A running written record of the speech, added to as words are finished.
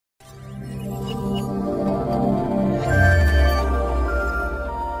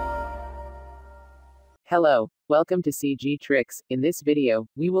Hello, welcome to CGTricks. In this video,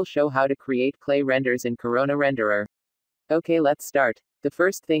 we will show how to create clay renders in Corona Renderer. Okay, let's start. The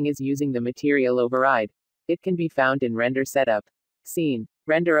first thing is using the material override. It can be found in Render Setup. Scene,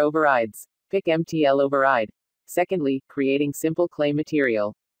 Render Overrides. Pick MTL Override. Secondly, creating simple clay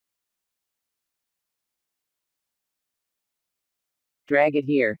material. Drag it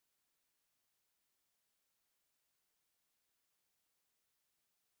here.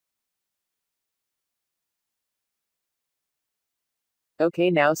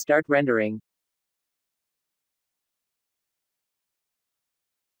 Okay, now start rendering.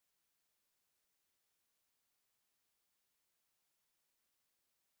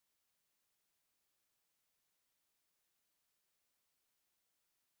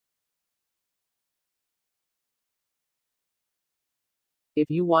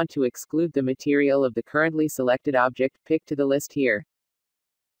 If you want to exclude the material of the currently selected object, pick to the list here.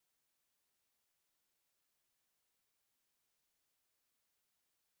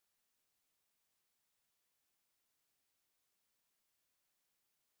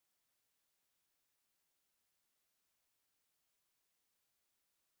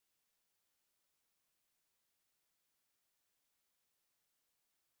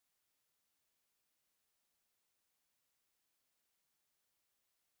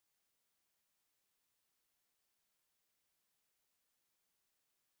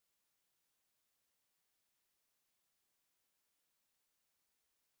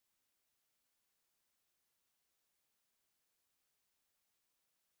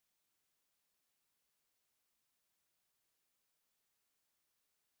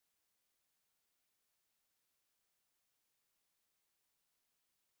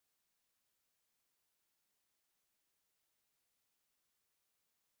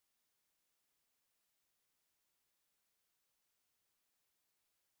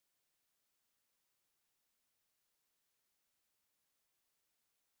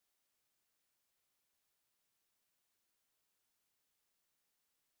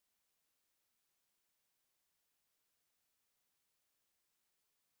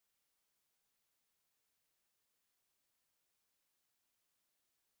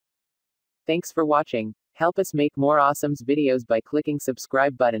 Thanks for watching. Help us make more awesome videos by clicking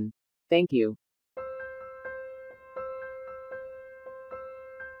subscribe button. Thank you.